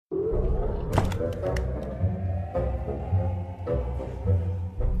Yes!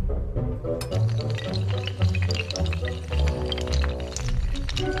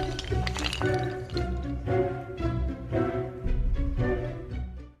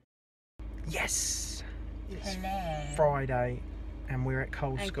 It's Friday and we're at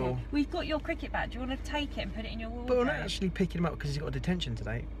Cole's school. We've got your cricket bat. Do you want to take it and put it in your wardrobe? But we're not actually picking him up because he's got a detention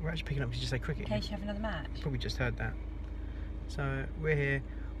today. We're actually picking him up because you just say cricket. In case you have another match. Probably just heard that. So we're here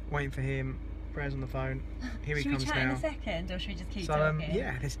waiting for him. Frere's on the phone. Here he comes now. Should we chat in a second or should we just keep talking?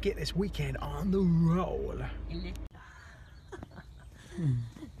 Yeah, let's get this weekend on the roll.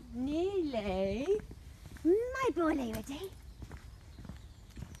 Nearly. My boy, ready?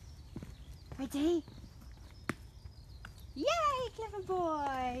 Ready? Yay, clever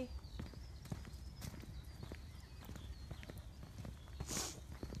boy!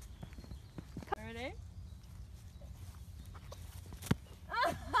 Ready?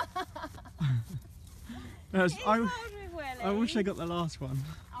 I wish I got the last one.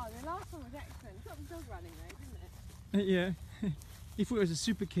 Oh, the last one was excellent. It got the dog running though, didn't it? Yeah. He thought it was a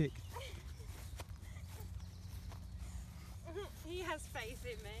super kick. He has faith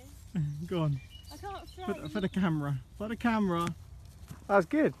in me. Go on. I can't throw For the camera. For the camera. That was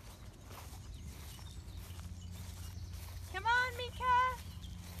good. Come on, Mika!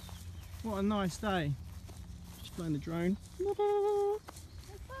 What a nice day. Just flying the drone. Hey, Polly.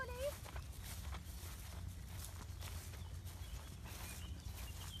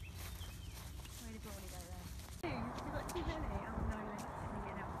 Where did Bonnie go then? You've got too many. Oh no,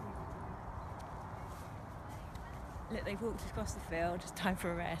 Look, they've walked across the field. It's time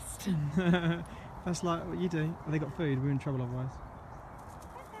for a rest. That's like what you do. Have they got food? We're in trouble otherwise.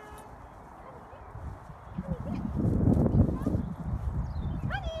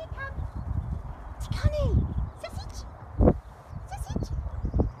 Honey, come! Honey! Sausage! Sausage!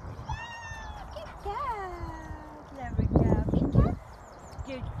 Yeah! Good girl! Clever girl. Good girl?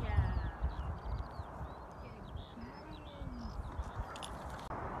 Good girl.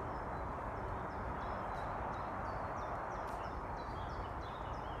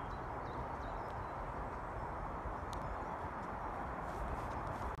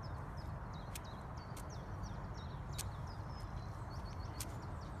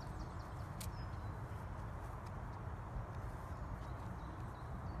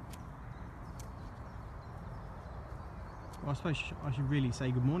 Well, I suppose I should really say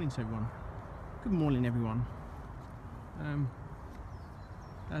good morning to everyone. Good morning, everyone.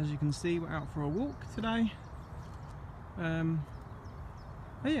 As you can see, we're out for a walk today. Oh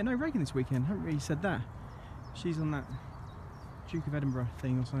yeah, no Reagan this weekend. Haven't really said that. She's on that Duke of Edinburgh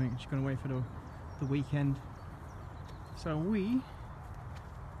thing or something. She's gone away for the weekend. So we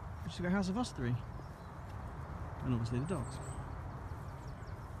just got a house of us three, and obviously the dogs.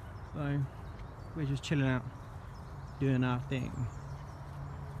 So we're just chilling out, doing our thing,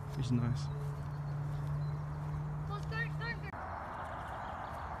 which is nice.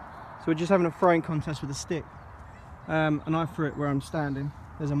 So we're just having a throwing contest with a stick, and I threw it where I'm standing.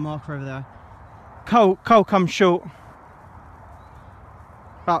 There's a marker over there. Cole comes short,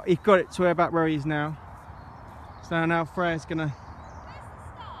 but he got it to about where he is now. So now Freire's gonna. Where's the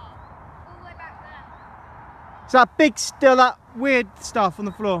star? All the way back there. It's that big, still that weird stuff on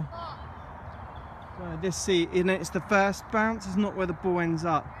the floor. What? So this seat, it's the first bounce. It's not where the ball ends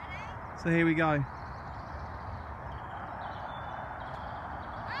up. Ready? So here we go.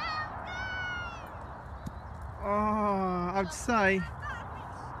 Oh, I'd say.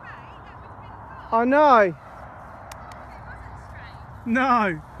 I know.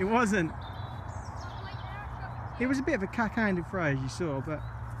 No, it wasn't. It was a bit of a cack-handed throw, as you saw, but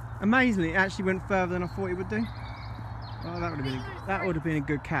amazingly, it actually went further than I thought it would do. Oh, that would have been a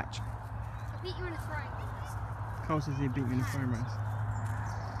good catch. I beat you in a throwing contest. Cole says he beat me in the throwing race.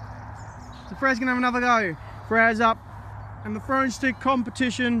 So Freire's gonna have another go. Freire's up, and the throwing stick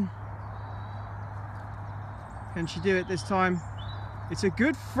competition. Can she do it this time? It's a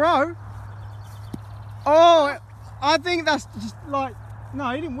good throw. Oh, I think that's just like, no,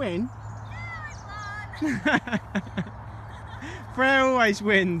 he didn't win. Freire always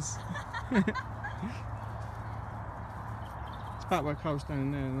wins. It's about where Cole's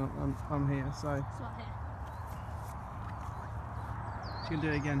standing there and I'm here, so. It's not here. She's gonna do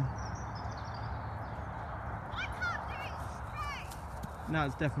it again. I can't do it straight. No,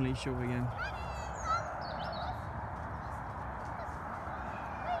 it's definitely short again.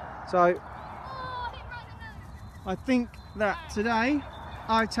 So, I think that today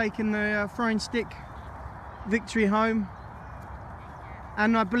I've taken the throwing stick victory home,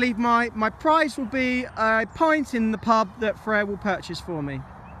 and I believe my prize will be a pint in the pub that Freire will purchase for me.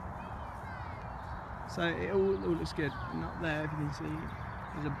 So it all looks good. And up there, if you can see,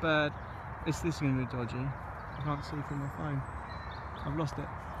 there's a bird. This is going to be dodgy. I can't see from my phone. I've lost it.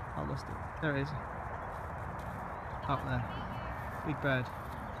 I've lost it. There it is. Up there. Big bird.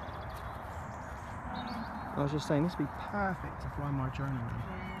 I was just saying, this would be perfect to fly my drone around.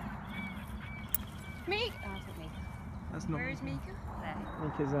 Mika! Oh, I said Mika. That's not. Where is Mika? There.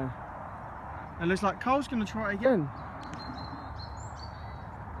 Mika's there. It looks like Cole's going to try it again.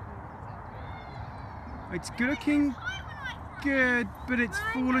 It's good looking, good, but it's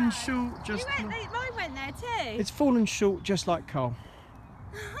fallen short just like... Mine went there too. It's fallen short just like Cole.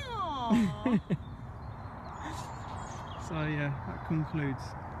 Aww. So yeah, that concludes.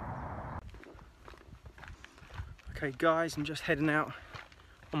 Okay guys, I'm just heading out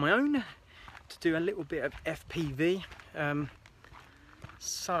on my own to do a little bit of FPV.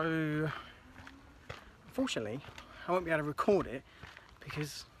 So unfortunately I won't be able to record it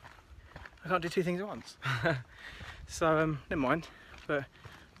because I can't do two things at once. So never mind, but I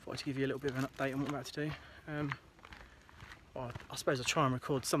thought I'd give you a little bit of an update on what I'm about to do. Well, I suppose I'll try and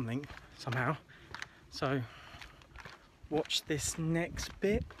record something somehow. So watch this next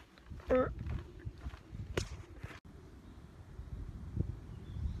bit.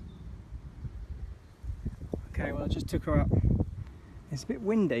 Okay, well I just took her up. It's a bit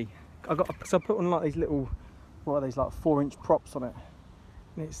windy. I put on like these little, what are these, like 4-inch props on it.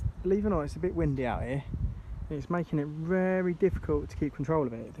 And it's, believe it or not, it's a bit windy out here. And it's making it very difficult to keep control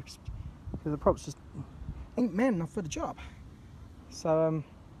of it. Because the props just ain't man enough for the job. So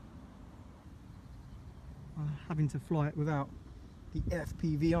I'm having to fly it without the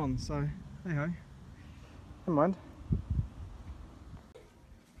FPV on, so hey ho. Never mind.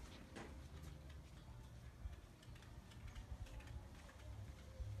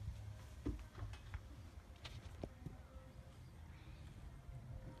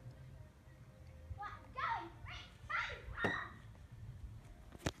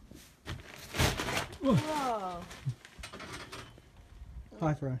 Whoa.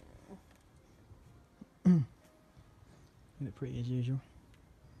 Hi Freire. You look pretty as usual.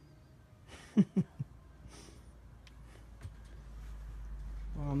 Well,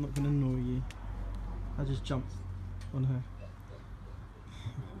 I'm not going to annoy you. I just jumped on her.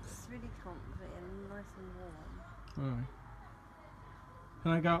 It's really comfy and nice and warm. Alright.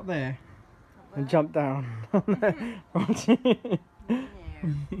 Can I go up there and jump down? No.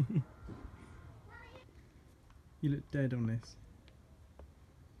 You look dead on this.